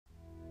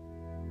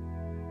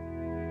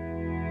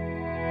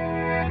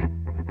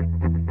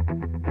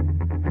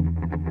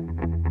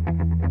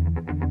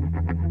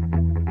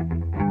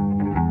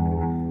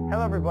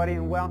everybody,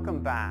 and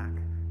welcome back.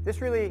 This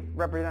really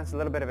represents a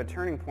little bit of a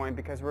turning point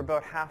because we're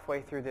about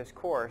halfway through this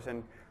course,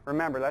 and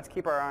remember, let's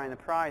keep our eye on the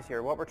prize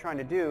here. What we're trying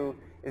to do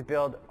is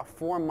build a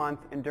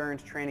 4-month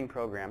endurance training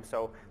program.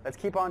 So let's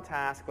keep on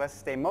task, let's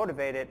stay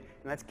motivated,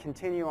 and let's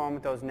continue on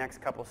with those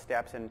next couple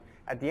steps. And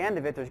at the end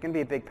of it, there's going to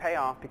be a big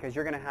payoff because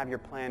you're going to have your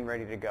plan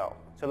ready to go.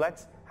 So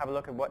let's have a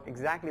look at what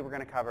exactly we're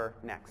going to cover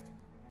next.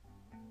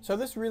 So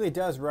this really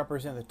does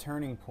represent the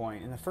turning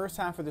point. In the first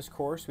half of this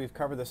course, we've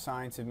covered the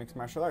science of mixed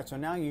martial arts. So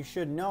now you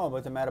should know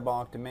about the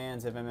metabolic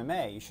demands of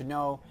MMA. You should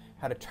know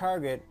how to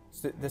target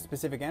the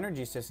specific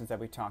energy systems that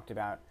we talked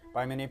about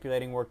by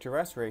manipulating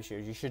work-to-rest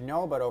ratios. You should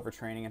know about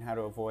overtraining and how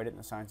to avoid it in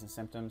the signs and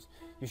symptoms.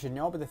 You should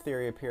know about the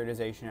theory of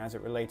periodization as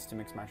it relates to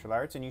mixed martial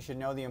arts, and you should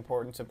know the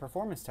importance of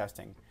performance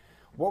testing.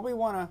 What we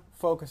want to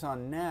focus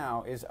on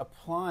now is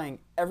applying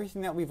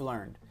everything that we've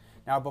learned.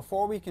 Now,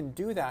 before we can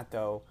do that,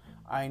 though,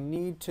 I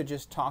need to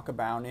just talk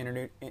about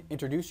and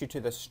introduce you to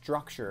the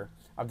structure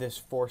of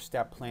this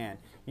 4-step plan.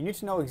 You need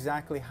to know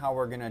exactly how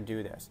we're going to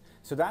do this.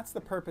 So that's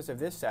the purpose of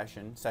this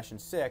session, session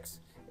 6,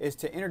 is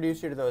to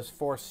introduce you to those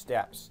 4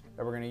 steps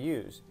that we're going to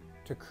use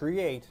to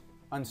create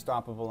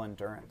unstoppable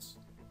endurance.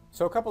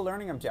 So a couple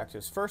learning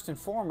objectives. First and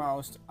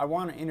foremost, I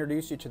want to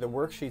introduce you to the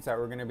worksheets that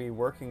we're going to be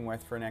working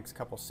with for the next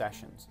couple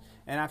sessions.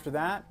 And after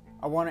that,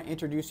 I want to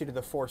introduce you to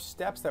the 4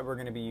 steps that we're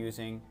going to be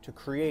using to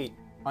create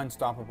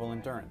unstoppable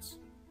endurance.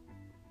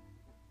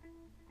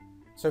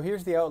 So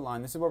here's the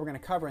outline. This is what we're going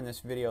to cover in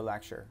this video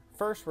lecture.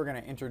 First, we're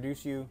going to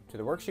introduce you to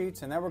the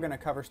worksheets, and then we're going to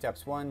cover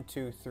steps 1,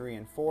 2, 3,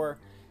 and 4.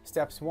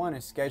 Steps 1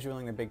 is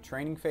scheduling the big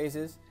training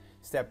phases.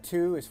 Step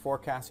 2 is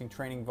forecasting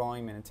training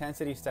volume and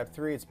intensity. Step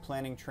 3 is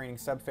planning training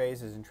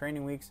subphases and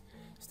training weeks.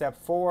 Step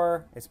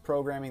 4 is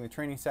programming the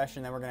training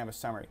session. Then we're going to have a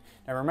summary.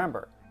 Now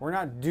remember, we're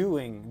not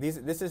doing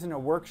these. This isn't a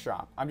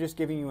workshop. I'm just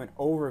giving you an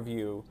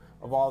overview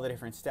of all the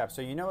different steps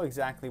so you know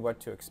exactly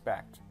what to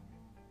expect.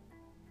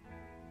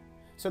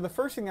 So the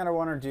first thing that I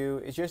want to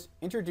do is just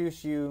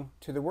introduce you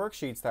to the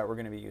worksheets that we're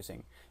going to be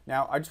using.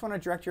 Now, I just want to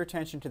direct your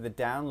attention to the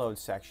download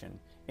section.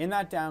 In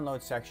that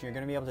download section, you're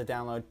going to be able to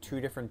download 2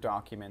 different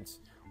documents.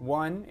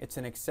 One, it's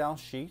an Excel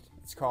sheet.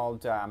 It's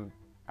called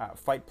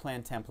Fight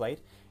Plan Template.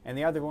 And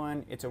the other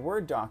one, it's a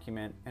Word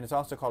document, and it's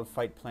also called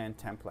Fight Plan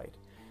Template.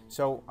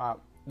 So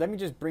let me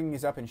just bring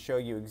these up and show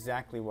you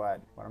exactly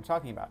what I'm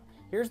talking about.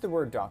 Here's the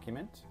Word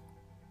document.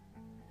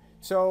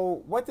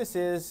 So what this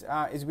is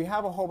we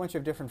have a whole bunch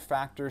of different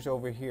factors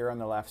over here on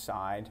the left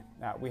side.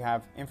 We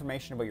have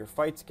information about your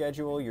fight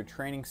schedule, your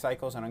training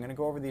cycles, and I'm going to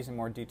go over these in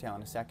more detail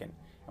in a second.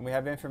 And we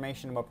have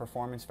information about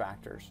performance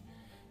factors.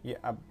 You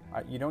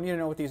don't need to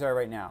know what these are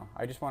right now.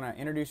 I just want to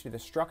introduce you to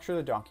the structure of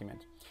the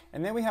document.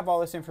 And then we have all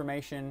this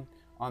information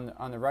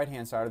on the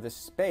right-hand side of this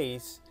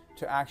space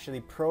to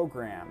actually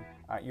program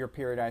your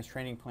periodized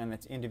training plan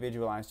that's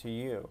individualized to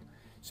you.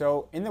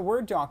 So in the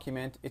Word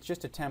document, it's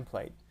just a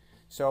template.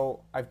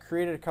 So I've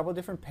created a couple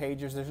different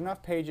pages. There's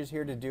enough pages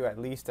here to do at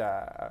least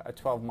a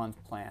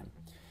 12-month plan.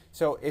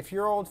 So if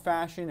you're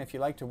old-fashioned, if you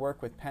like to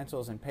work with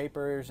pencils and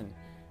papers, and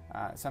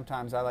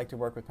sometimes I like to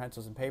work with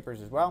pencils and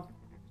papers as well,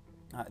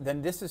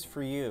 then this is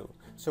for you.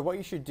 So what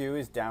you should do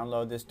is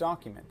download this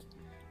document.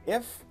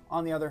 If,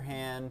 on the other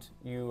hand,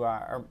 you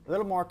are a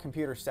little more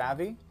computer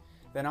savvy,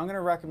 then I'm going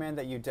to recommend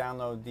that you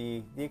download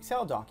the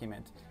Excel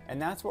document. And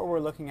that's what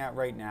we're looking at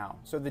right now.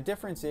 So the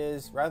difference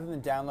is, rather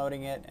than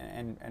downloading it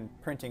and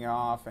printing it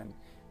off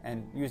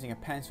and using a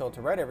pencil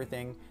to write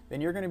everything, then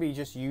you're going to be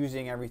just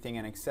using everything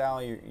in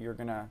Excel. You're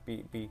going to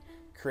be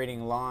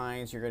creating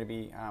lines. You're going to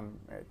be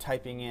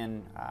typing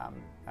in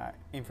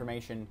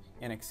information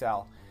in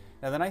Excel.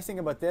 Now the nice thing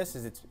about this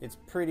is it's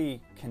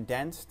pretty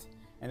condensed.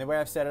 And the way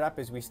I've set it up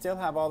is we still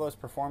have all those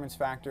performance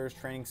factors,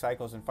 training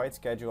cycles, and fight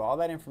schedule, all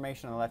that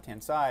information on the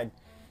left-hand side,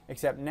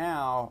 except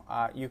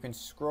now you can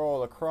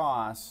scroll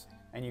across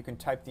and you can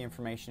type the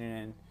information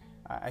in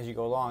as you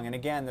go along. And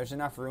again, there's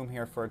enough room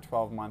here for a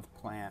 12-month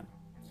plan.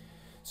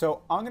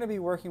 So I'm going to be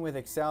working with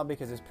Excel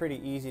because it's pretty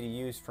easy to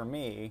use for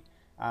me,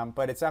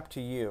 but it's up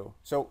to you.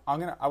 So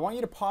I want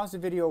you to pause the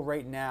video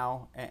right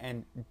now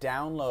and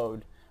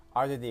download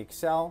either the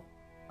Excel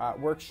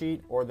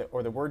worksheet or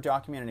the Word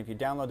document. And if you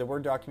download the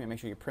Word document, make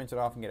sure you print it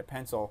off and get a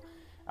pencil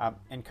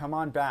and come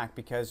on back,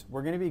 because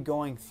we're going to be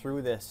going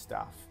through this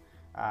stuff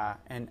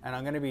and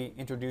I'm going to be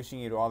introducing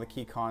you to all the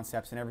key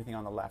concepts and everything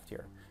on the left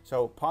here.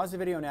 So pause the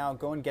video now,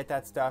 go and get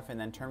that stuff, and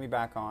then turn me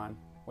back on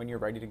when you're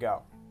ready to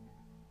go.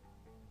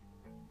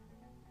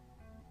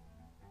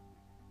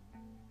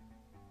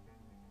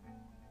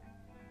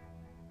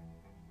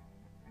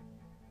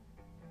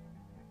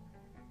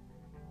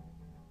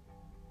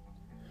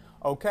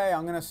 Okay,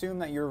 I'm going to assume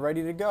that you're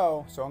ready to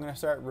go, so I'm going to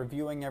start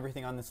reviewing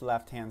everything on this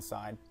left-hand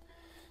side.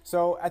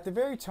 So at the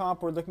very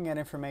top, we're looking at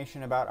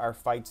information about our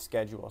fight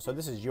schedule. So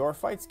this is your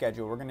fight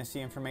schedule. We're going to see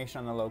information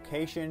on the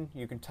location.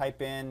 You can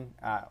type in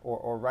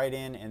or write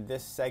in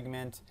this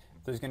segment.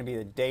 There's going to be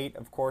the date,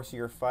 of course, of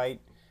your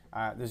fight.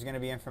 There's going to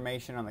be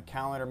information on the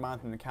calendar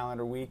month and the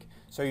calendar week.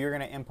 So you're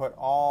going to input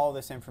all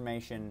this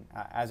information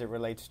as it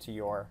relates to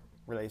your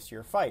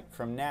fight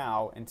from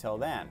now until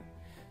then.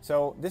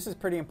 So this is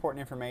pretty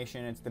important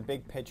information. It's the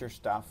big picture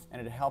stuff,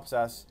 and it helps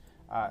us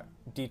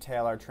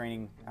detail our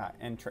training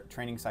and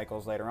training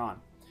cycles later on.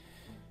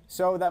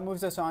 So that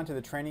moves us on to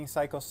the training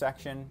cycle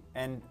section,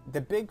 and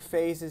the big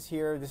phases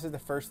here, this is the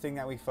first thing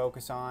that we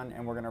focus on,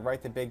 and we're going to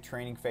write the big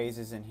training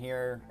phases in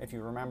here. If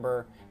you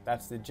remember,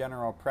 that's the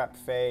general prep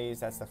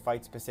phase, that's the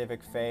fight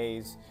specific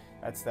phase,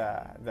 that's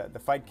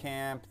the fight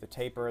camp, the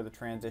taper, the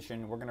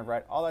transition. We're going to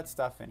write all that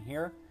stuff in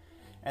here.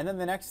 And then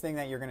the next thing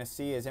that you're going to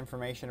see is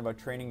information about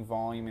training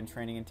volume and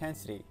training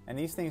intensity. And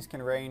these things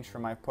can range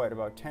from, I've put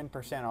about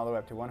 10% all the way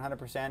up to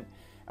 100%.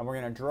 And we're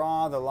going to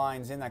draw the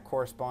lines in that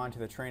correspond to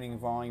the training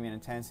volume and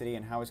intensity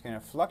and how it's going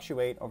to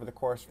fluctuate over the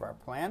course of our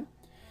plan.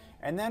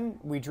 And then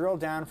we drill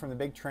down from the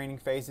big training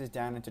phases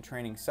down into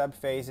training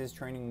sub-phases,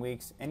 training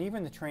weeks, and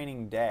even the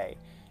training day.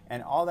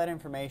 And all that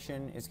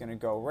information is going to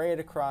go right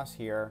across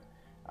here.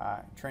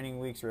 Training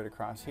weeks right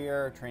across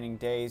here, training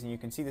days, and you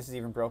can see this is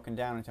even broken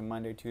down into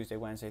Monday, Tuesday,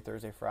 Wednesday,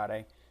 Thursday,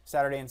 Friday,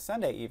 Saturday, and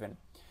Sunday even.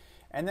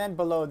 And then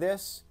below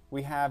this,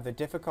 we have the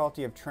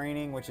difficulty of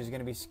training, which is going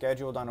to be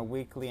scheduled on a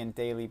weekly and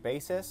daily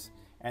basis.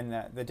 And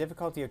the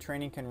difficulty of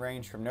training can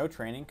range from no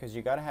training, because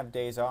you got to have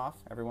days off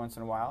every once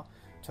in a while,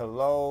 to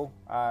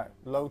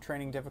low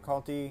training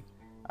difficulty,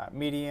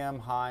 medium,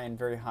 high, and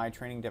very high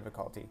training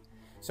difficulty.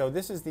 So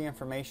this is the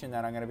information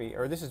that I'm going to be,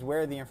 or this is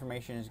where the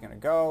information is going to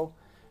go.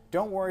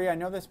 Don't worry, I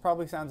know this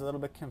probably sounds a little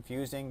bit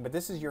confusing, but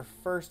this is your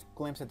first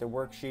glimpse at the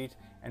worksheet,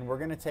 and we're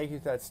going to take you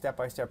through that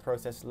step-by-step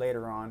process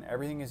later on.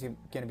 Everything is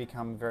going to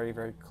become very,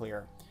 very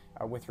clear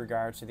with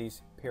regards to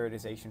these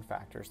periodization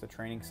factors, the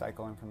training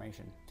cycle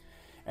information.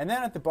 And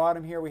then at the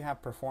bottom here we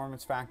have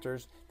performance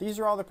factors. These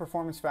are all the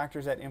performance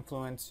factors that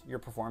influence your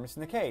performance in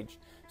the cage.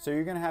 So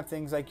you're going to have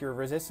things like your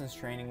resistance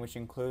training, which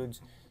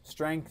includes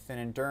strength and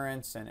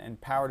endurance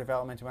and power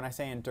development. When I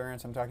say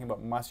endurance, I'm talking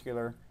about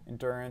muscular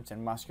endurance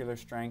and muscular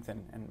strength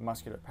and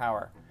muscular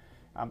power.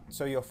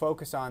 So you'll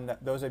focus on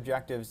those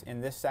objectives in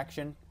this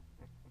section.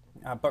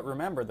 But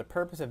remember, the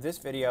purpose of this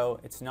video,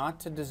 it's not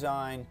to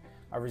design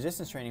a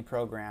resistance training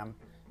program.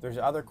 There's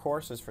other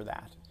courses for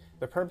that.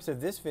 The purpose of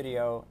this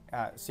video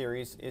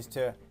series is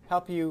to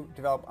help you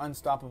develop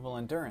unstoppable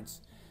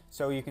endurance.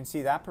 So you can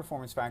see that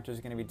performance factor is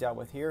going to be dealt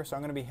with here. So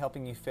I'm going to be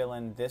helping you fill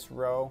in this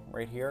row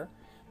right here.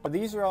 But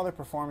these are all the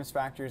performance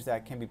factors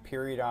that can be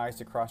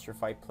periodized across your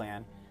fight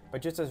plan.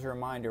 But just as a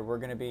reminder, we're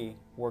going to be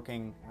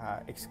working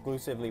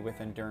exclusively with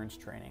endurance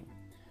training.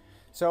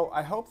 So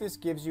I hope this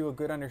gives you a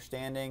good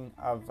understanding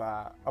of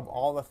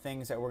all the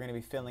things that we're going to be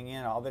filling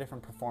in, all the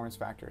different performance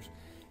factors.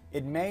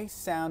 It may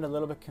sound a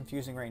little bit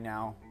confusing right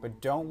now, but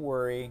don't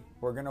worry,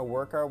 we're going to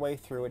work our way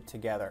through it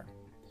together.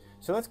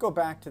 So let's go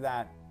back to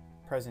that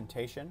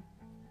presentation.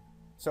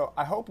 So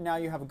I hope now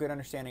you have a good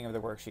understanding of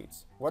the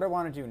worksheets. What I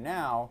want to do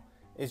now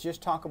is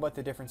just talk about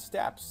the different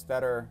steps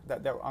that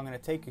I'm going to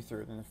take you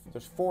through.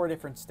 There's 4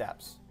 different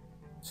steps.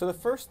 So the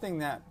first thing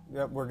that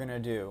we're going to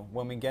do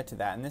when we get to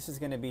that, and this is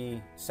going to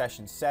be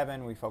session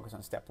 7, we focus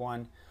on step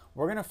 1.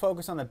 We're going to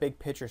focus on the big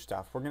picture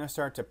stuff. We're going to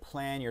start to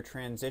plan your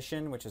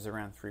transition, which is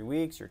around 3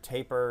 weeks, your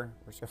taper,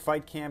 your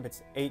fight camp,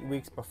 it's 8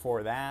 weeks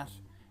before that.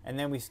 And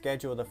then we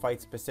schedule the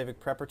fight specific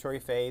preparatory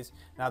phase.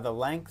 Now the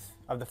length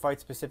of the fight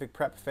specific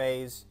prep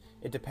phase,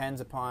 it depends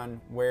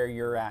upon where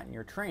you're at in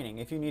your training.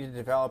 If you need to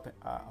develop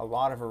a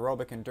lot of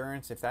aerobic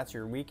endurance, if that's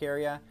your weak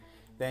area,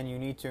 then you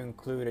need to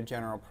include a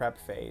general prep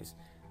phase.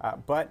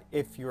 But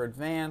if you're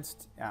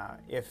advanced,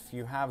 if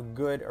you have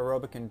good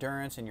aerobic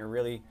endurance and you're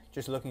really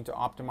just looking to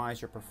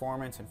optimize your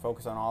performance and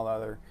focus on all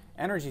other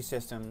energy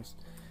systems,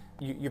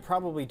 you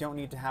probably don't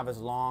need to have as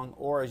long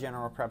or a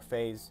general prep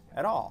phase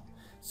at all.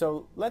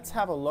 So let's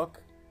have a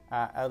look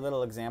at a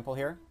little example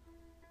here.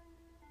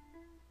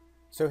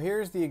 So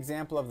here's the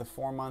example of the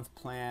 4-month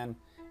plan.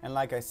 And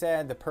like I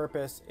said, the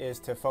purpose is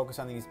to focus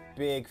on these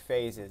big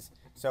phases.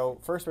 So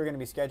first we're going to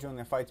be scheduling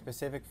the fight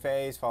specific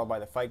phase, followed by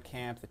the fight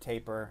camp, the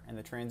taper, and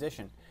the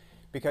transition.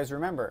 Because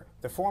remember,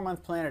 the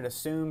 4-month plan, it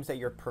assumes that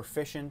you're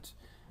proficient,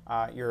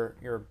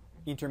 you're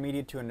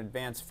intermediate to an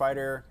advanced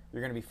fighter,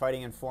 you're going to be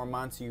fighting in 4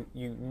 months. You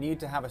need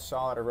to have a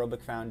solid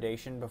aerobic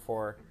foundation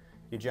before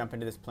you jump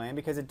into this plan,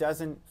 because it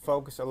doesn't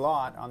focus a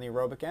lot on the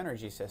aerobic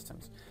energy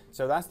systems.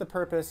 So that's the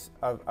purpose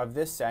of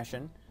this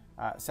session,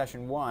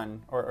 session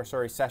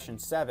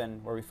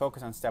 7, where we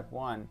focus on step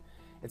 1.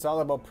 It's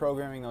all about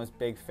programming those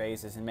big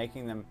phases and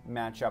making them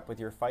match up with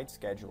your fight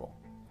schedule.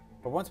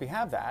 But once we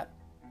have that,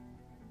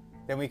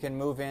 then we can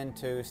move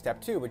into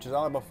step 2, which is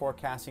all about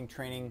forecasting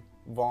training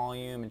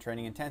volume and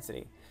training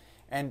intensity.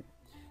 And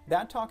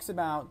that talks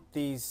about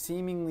these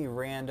seemingly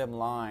random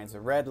lines,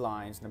 the red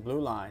lines and the blue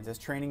lines, as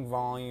training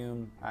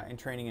volume and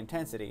training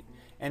intensity.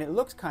 And it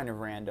looks kind of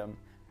random,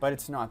 but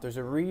it's not. There's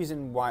a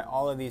reason why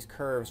all of these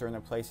curves are in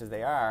the places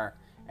they are.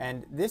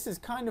 And this is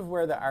kind of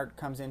where the art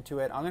comes into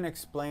it. I'm going to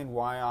explain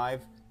why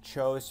I've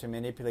chose to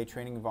manipulate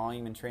training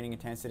volume and training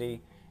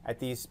intensity at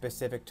these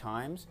specific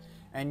times.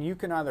 And you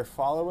can either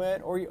follow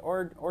it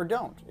or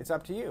don't. It's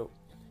up to you.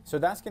 So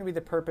that's going to be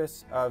the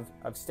purpose of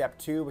step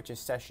 2, which is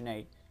session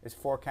 8, is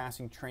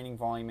forecasting training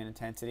volume and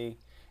intensity.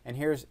 And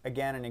here's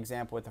again an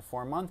example with the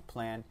 4-month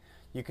plan.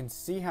 you can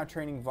see how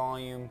training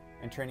volume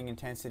and training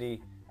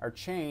intensity are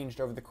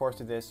changed over the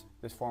course of this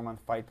 4-month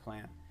fight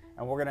plan.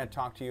 And we're going to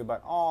talk to you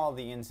about all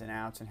the ins and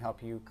outs and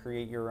help you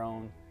create your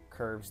own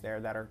curves there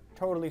that are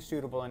totally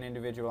suitable and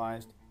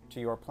individualized to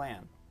your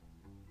plan.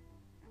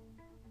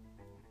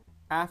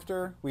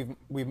 After we've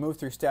moved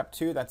through step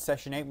 2, that's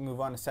session 8, we move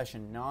on to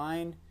session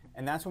 9,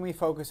 and that's when we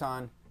focus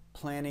on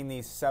planning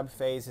these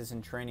sub-phases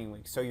and training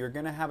weeks. So you're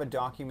going to have a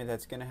document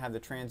that's going to have the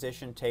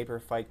transition, taper,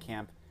 fight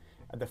camp,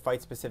 the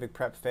fight-specific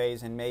prep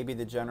phase, and maybe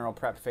the general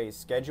prep phase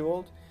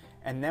scheduled.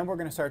 And then we're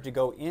going to start to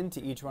go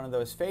into each one of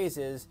those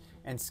phases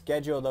and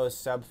schedule those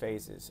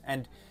sub-phases.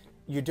 And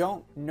you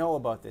don't know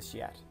about this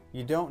yet.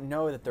 You don't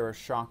know that there are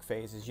shock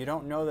phases. You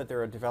don't know that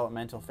there are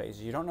developmental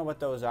phases. You don't know what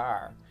those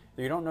are.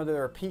 You don't know that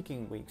there are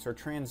peaking weeks or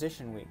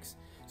transition weeks.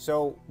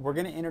 So we're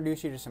going to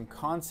introduce you to some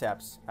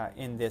concepts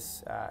in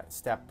this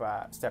step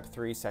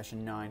 3,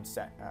 session 9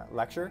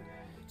 lecture.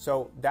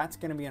 So that's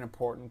going to be an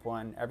important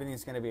one.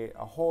 Everything's going to be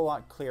a whole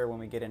lot clearer when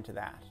we get into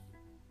that.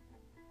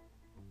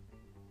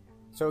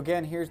 So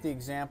again, here's the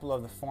example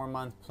of the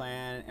 4-month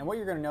plan. And what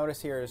you're going to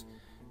notice here is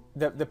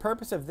the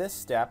purpose of this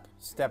step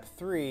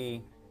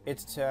 3,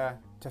 it's to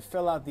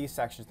fill out these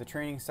sections, the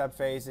training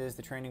sub-phases,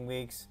 the training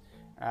weeks,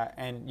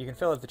 and you can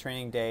fill out the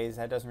training days.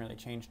 That doesn't really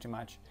change too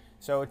much.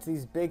 So it's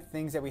these big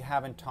things that we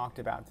haven't talked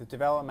about, the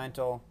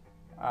developmental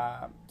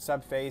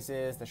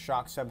sub-phases, the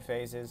shock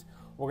sub-phases.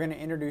 We're going to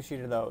introduce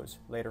you to those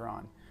later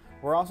on.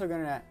 We're also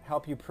going to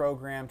help you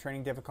program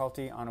training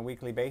difficulty on a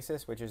weekly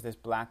basis, which is this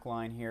black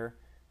line here,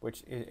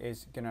 which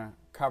is going to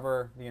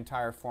cover the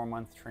entire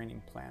 4-month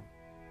training plan.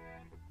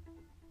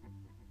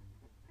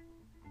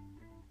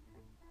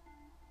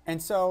 And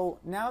so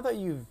now that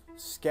you've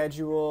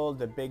scheduled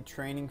the big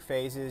training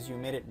phases, you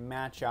made it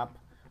match up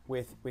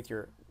with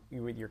your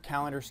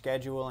calendar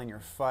schedule and your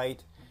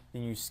fight,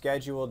 then you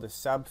scheduled the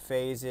sub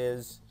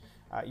phases,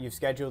 you've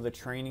scheduled the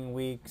training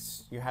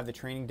weeks, you have the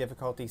training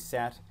difficulty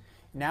set.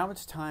 Now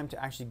it's time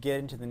to actually get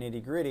into the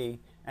nitty-gritty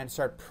and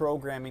start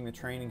programming the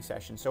training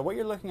session. So what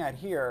you're looking at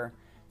here,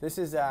 this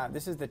is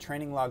the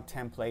training log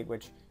template,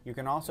 which you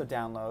can also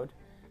download.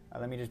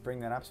 Let me just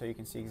bring that up so you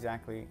can see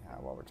exactly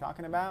what we're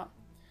talking about.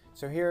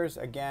 So here's,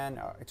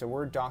 again, it's a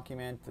Word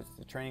document, it's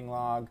the training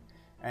log,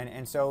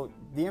 and so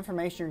the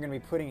information you're going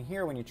to be putting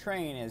here when you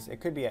train is,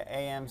 it could be an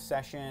AM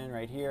session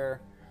right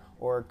here,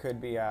 or it could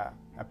be a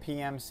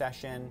PM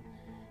session,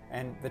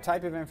 and the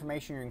type of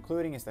information you're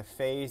including is the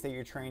phase that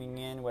you're training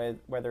in,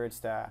 whether it's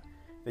the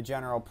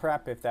general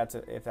prep, if that's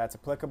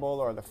applicable,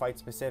 or the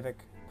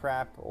fight-specific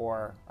prep,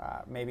 or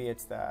maybe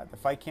it's the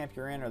fight camp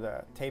you're in, or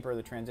the taper or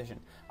the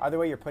transition. Either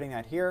way, you're putting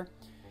that here.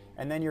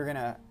 And then you're going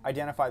to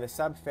identify the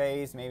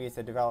sub-phase, maybe it's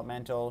a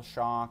developmental,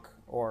 shock,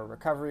 or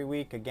recovery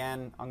week.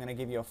 Again, I'm going to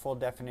give you a full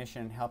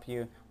definition and help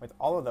you with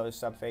all of those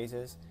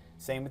sub-phases.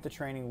 Same with the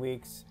training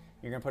weeks.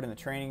 You're going to put in the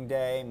training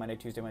day, Monday,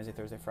 Tuesday, Wednesday,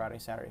 Thursday, Friday,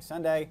 Saturday,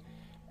 Sunday.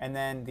 And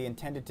then the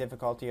intended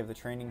difficulty of the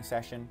training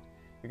session.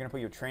 You're going to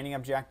put your training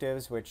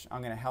objectives, which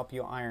I'm going to help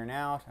you iron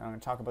out. I'm going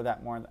to talk about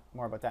that more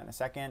about that in a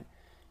second.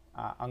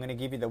 I'm going to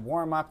give you the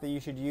warm-up that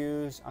you should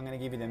use. I'm going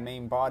to give you the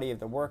main body of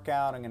the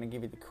workout. I'm going to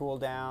give you the cool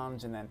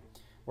downs, and then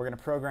we're going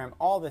to program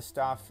all this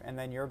stuff, and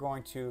then you're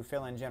going to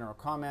fill in general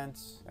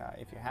comments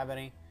if you have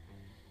any.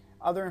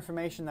 Other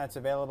information that's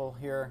available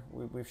here,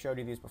 we've showed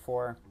you these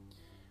before.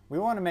 We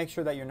want to make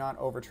sure that you're not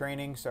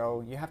overtraining,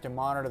 so you have to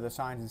monitor the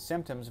signs and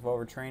symptoms of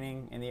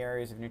overtraining in the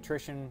areas of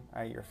nutrition,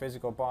 your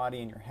physical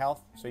body, and your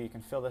health, so you can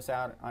fill this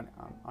out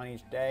on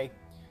each day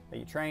that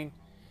you train.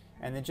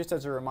 And then just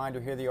as a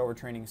reminder, here are the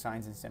overtraining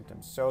signs and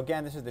symptoms. So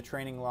again, this is the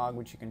training log,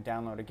 which you can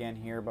download again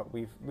here, but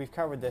we've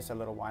covered this a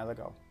little while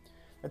ago.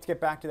 Let's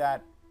get back to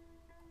that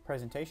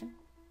presentation.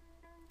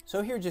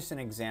 So here's just an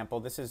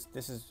example. This is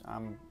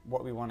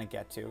what we want to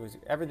get to. Is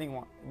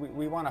everything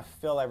we want to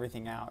fill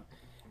everything out,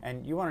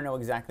 and you want to know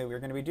exactly what you're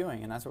going to be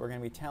doing, and that's what we're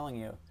going to be telling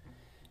you.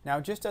 Now,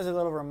 just as a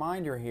little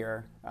reminder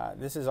here,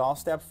 this is all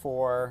step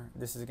 4.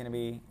 This is going to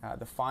be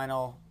the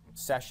final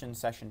session,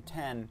 session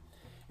 10,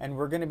 and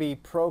we're going to be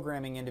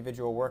programming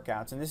individual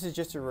workouts. And this is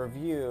just a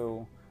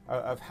review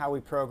of how we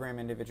program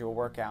individual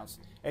workouts.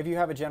 If you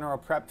have a general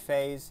prep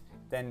phase,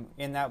 then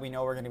in that we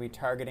know we're going to be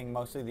targeting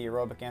mostly the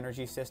aerobic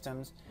energy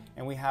systems,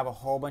 and we have a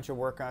whole bunch of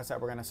workouts that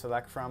we're going to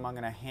select from. I'm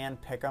going to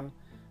hand pick them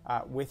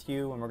with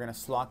you, and we're going to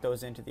slot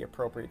those into the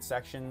appropriate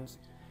sections.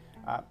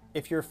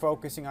 If you're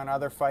focusing on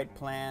other fight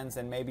plans,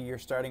 then maybe you're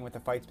starting with the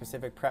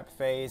fight-specific prep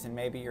phase, and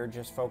maybe you're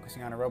just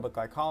focusing on aerobic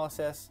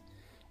glycolysis.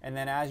 And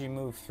then as you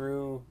move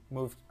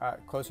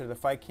closer to the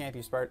fight camp,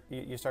 you start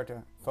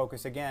to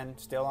focus again,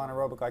 still on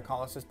aerobic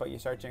glycolysis, but you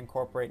start to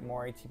incorporate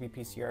more ATP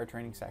PCR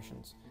training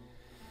sessions.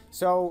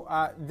 So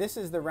this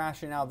is the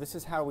rationale. This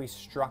is how we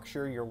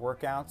structure your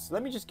workouts.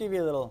 Let me just give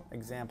you a little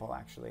example,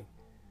 actually,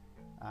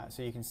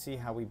 so you can see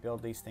how we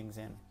build these things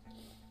in.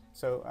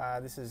 So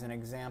this is an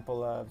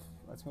example of,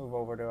 let's move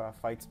over to a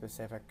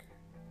fight-specific.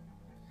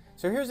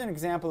 So here's an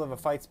example of a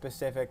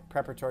fight-specific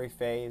preparatory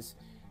phase,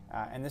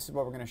 and this is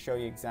what we're going to show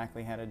you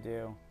exactly how to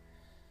do.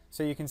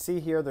 So you can see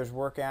here there's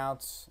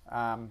workouts.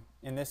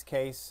 In this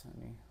case, let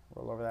me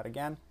roll over that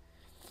again.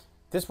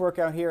 This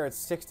workout here, it's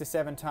 6 to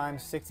 7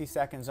 times, 60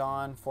 seconds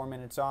on, 4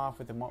 minutes off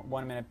with a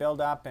 1 minute build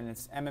up, and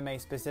it's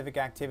MMA specific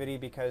activity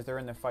because they're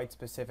in the fight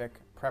specific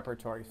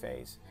preparatory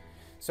phase.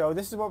 So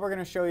this is what we're going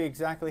to show you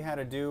exactly how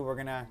to do. We're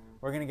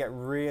gonna get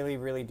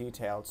really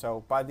detailed.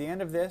 So by the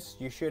end of this,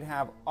 you should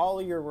have all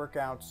of your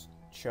workouts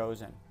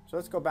chosen. So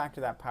let's go back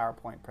to that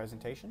PowerPoint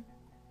presentation.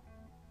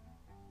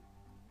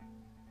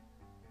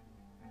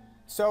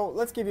 So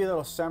let's give you a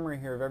little summary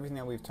here of everything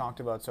that we've talked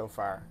about so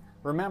far.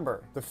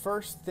 Remember, the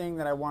first thing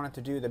that I wanted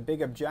to do, the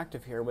big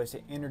objective here, was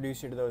to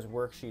introduce you to those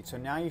worksheets. So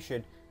now you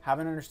should have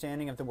an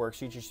understanding of the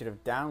worksheets. You should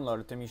have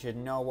downloaded them. You should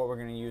know what we're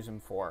going to use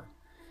them for.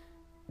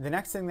 The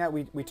next thing that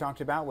we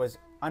talked about was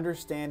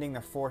understanding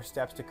the 4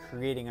 steps to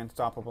creating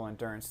unstoppable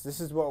endurance. This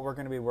is what we're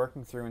going to be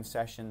working through in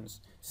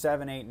sessions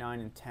 7, 8, 9,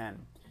 and 10.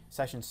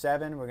 Session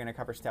 7, we're going to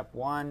cover step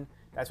 1.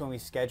 That's when we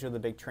schedule the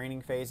big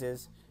training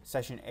phases.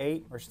 Session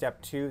 8, or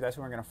step 2, that's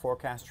when we're going to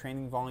forecast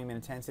training volume and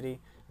intensity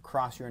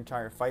across your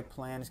entire fight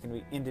plan. It's going to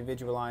be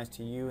individualized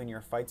to you and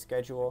your fight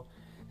schedule.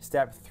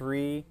 Step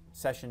 3,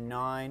 session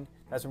 9,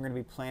 that's when we're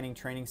going to be planning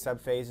training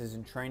subphases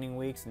and training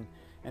weeks.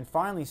 And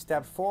finally,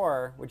 step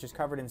 4, which is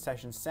covered in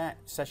session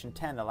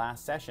 10, the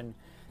last session,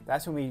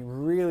 that's when we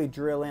really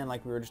drill in,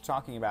 like we were just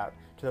talking about,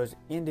 to those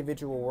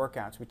individual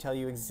workouts. We tell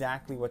you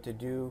exactly what to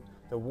do,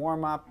 the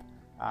warm-up,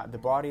 the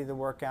body of the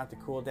workout, the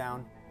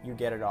cool-down, you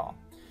get it all.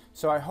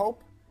 So I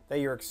hope that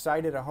you're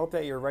excited, I hope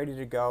that you're ready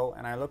to go,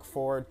 and I look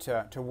forward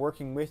to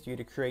working with you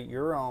to create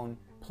your own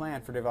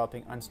plan for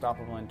developing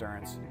unstoppable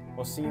endurance.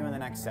 We'll see you in the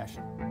next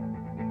session.